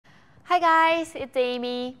Hi guys, it's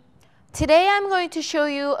Amy. Today I'm going to show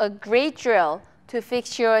you a great drill to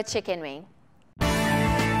fix your chicken wing.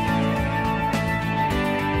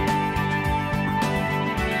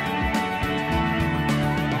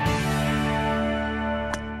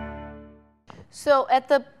 So at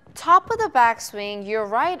the top of the backswing, your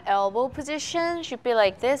right elbow position should be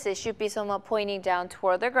like this. It should be somewhat pointing down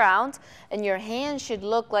toward the ground, and your hand should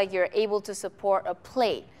look like you're able to support a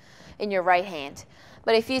plate in your right hand.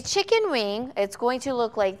 But if you chicken wing, it's going to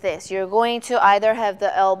look like this. You're going to either have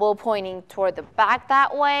the elbow pointing toward the back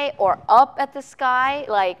that way or up at the sky,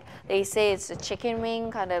 like they say it's a chicken wing,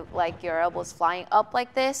 kind of like your elbows flying up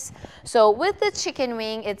like this. So with the chicken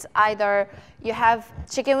wing, it's either you have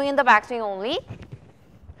chicken wing in the backswing only,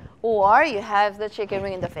 or you have the chicken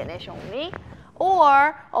wing in the finish only,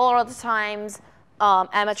 or a lot of the times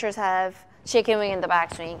amateurs have chicken wing in the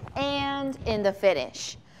backswing and in the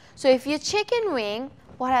finish. So if you chicken wing,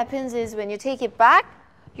 what happens is when you take it back,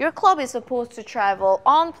 your club is supposed to travel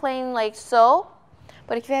on plane like so.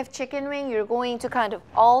 But if you have chicken wing, you're going to kind of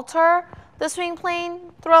alter the swing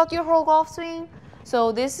plane throughout your whole golf swing.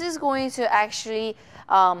 So this is going to actually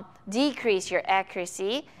decrease your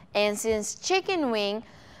accuracy. And since chicken wing,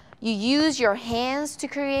 you use your hands to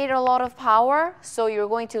create a lot of power, so you're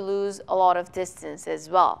going to lose a lot of distance as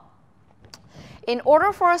well. In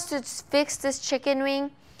order for us to fix this chicken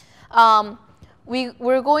wing,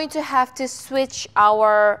 we're going to have to switch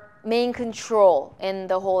our main control in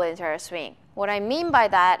the whole entire swing. What I mean by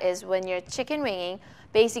that is when you're chicken winging,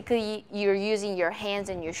 basically you're using your hands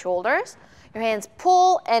and your shoulders. Your hands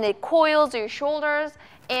pull and it coils your shoulders,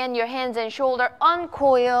 and your hands and shoulder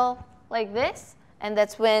uncoil like this. And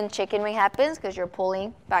that's when chicken wing happens, because you're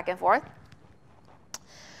pulling back and forth.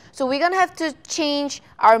 So we're going to have to change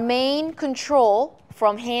our main control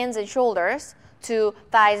from hands and shoulders to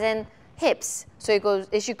thighs and hips. So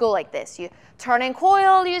it should go like this. You turn and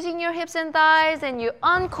coil using your hips and thighs, and you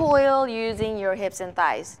uncoil using your hips and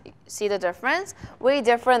thighs. See the difference? Way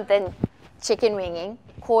different than chicken winging,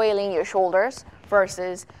 coiling your shoulders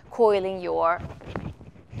versus coiling your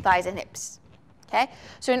thighs and hips. Okay?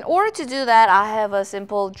 So in order to do that, I have a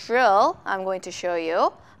simple drill I'm going to show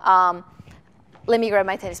you. Let me grab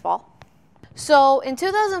my tennis ball. So in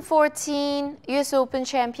 2014, US Open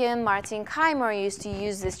champion Martin Keimer used to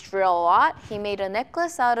use this drill a lot. He made a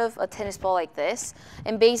necklace out of a tennis ball like this.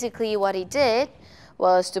 And basically what he did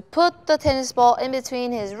was to put the tennis ball in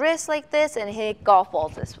between his wrists like this and hit golf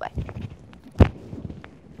balls this way.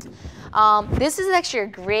 This is actually a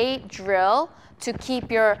great drill to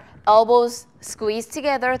keep your elbows squeezed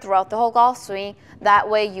together throughout the whole golf swing. That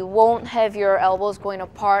way you won't have your elbows going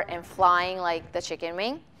apart and flying like the chicken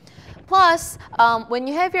wing. Plus, when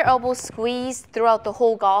you have your elbows squeezed throughout the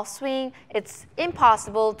whole golf swing, it's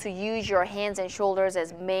impossible to use your hands and shoulders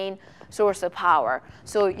as main source of power.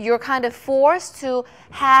 So you're kind of forced to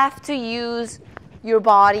have to use your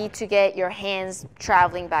body to get your hands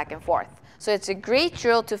traveling back and forth. So it's a great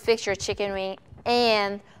drill to fix your chicken wing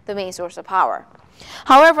and the main source of power.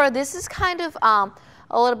 However, this is kind of a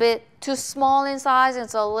little bit too small in size, and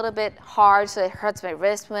it's a little bit hard, so it hurts my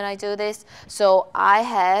wrist when I do this. So I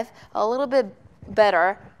have a little bit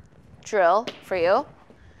better drill for you.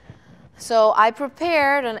 So I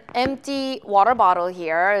prepared an empty water bottle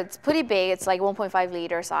here. It's pretty big. It's like 1.5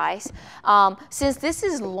 liter size. Since this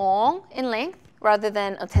is long in length rather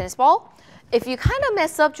than a tennis ball, if you kind of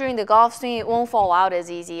mess up during the golf swing, it won't fall out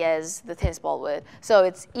as easy as the tennis ball would. So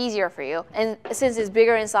it's easier for you. And since it's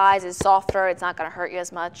bigger in size, it's softer, it's not going to hurt you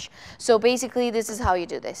as much. So basically, this is how you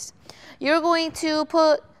do this. You're going to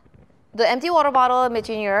put the empty water bottle in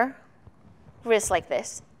between your wrists like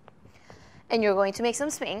this. And you're going to make some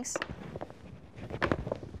swings.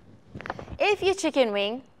 If you chicken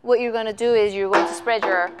wing, what you're going to do is you're going to spread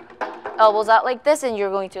your elbows out like this, and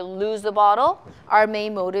you're going to lose the bottle. Our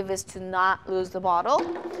main motive is to not lose the bottle.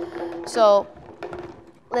 So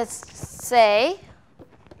let's say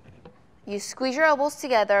you squeeze your elbows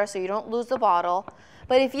together so you don't lose the bottle.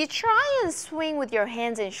 But if you try and swing with your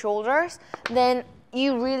hands and shoulders, then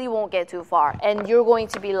you really won't get too far. And you're going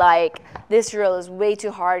to be like, this drill is way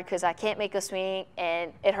too hard because I can't make a swing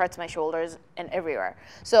and it hurts my shoulders and everywhere.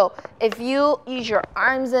 So if you use your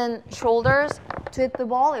arms and shoulders to hit the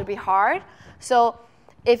ball, it'll be hard. So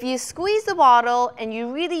if you squeeze the bottle and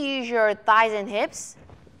you really use your thighs and hips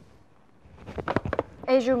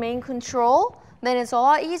as your main control, then it's a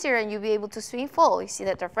lot easier and you'll be able to swing full. You see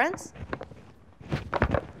that difference?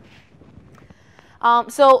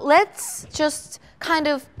 So let's just kind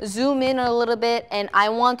of zoom in a little bit, and I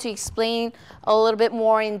want to explain a little bit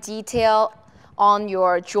more in detail on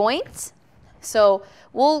your joints. So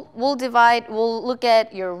we'll look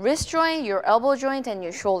at your wrist joint, your elbow joint, and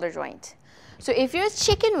your shoulder joint. So if you're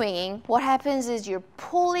chicken winging, what happens is you're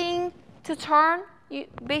pulling to turn,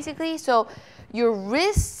 basically. So your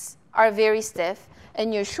wrists are very stiff,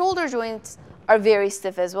 and your shoulder joints are very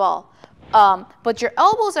stiff as well. But your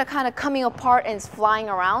elbows are kind of coming apart and flying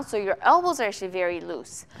around, so your elbows are actually very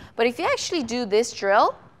loose. But if you actually do this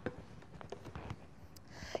drill,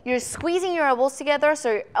 you're squeezing your elbows together,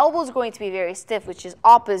 so your elbows are going to be very stiff, which is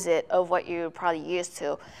opposite of what you're probably used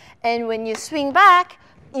to. And when you swing back,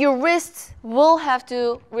 your wrists will have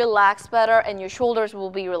to relax better, and your shoulders will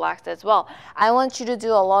be relaxed as well. I want you to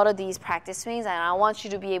do a lot of these practice swings, and I want you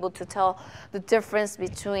to be able to tell the difference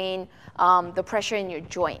between the pressure in your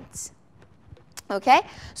joints. Okay,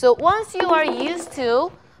 so once you are used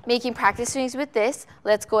to making practice swings with this,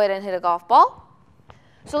 let's go ahead and hit a golf ball.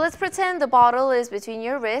 So let's pretend the bottle is between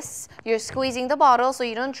your wrists. You're squeezing the bottle so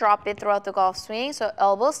you don't drop it throughout the golf swing. So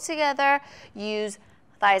elbows together, use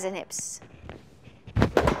thighs and hips.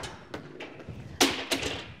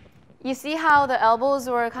 You see how the elbows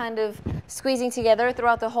were kind of squeezing together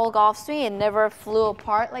throughout the whole golf swing and never flew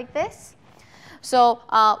apart like this? So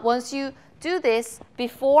once you do this,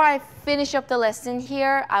 before I finish up the lesson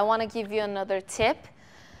here, I want to give you another tip.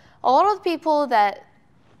 A lot of people that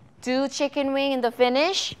do chicken wing in the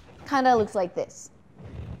finish kind of looks like this.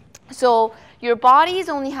 So your body is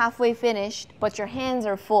only halfway finished, but your hands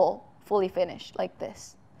are fully finished, like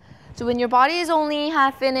this. So when your body is only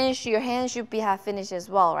half finished, your hands should be half finished as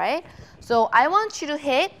well, right? So I want you to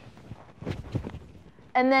hit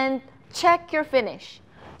and then check your finish.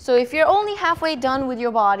 So if you're only halfway done with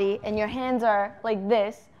your body and your hands are like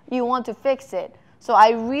this, you want to fix it. So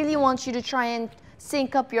I really want you to try and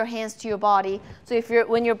sync up your hands to your body. So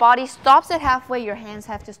when your body stops at halfway, your hands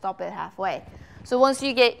have to stop at halfway. So once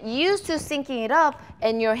you get used to syncing it up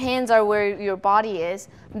and your hands are where your body is,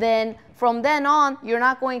 then from then on, you're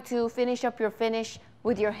not going to finish up your finish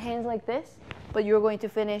with your hands like this, but you're going to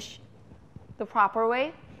finish the proper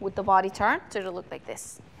way with the body turn, so it'll look like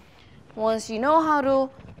this. Once you know how to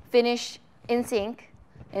finish in sync,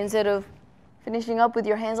 instead of finishing up with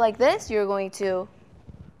your hands like this, you're going to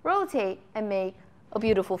rotate and make a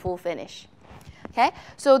beautiful full finish. Okay,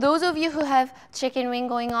 so those of you who have chicken wing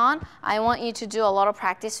going on, I want you to do a lot of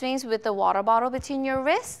practice swings with the water bottle between your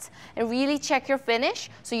wrists and really check your finish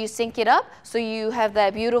so you sync it up so you have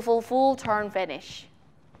that beautiful full turn finish.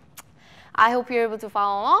 I hope you're able to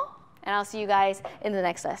follow along, and I'll see you guys in the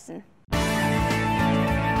next lesson.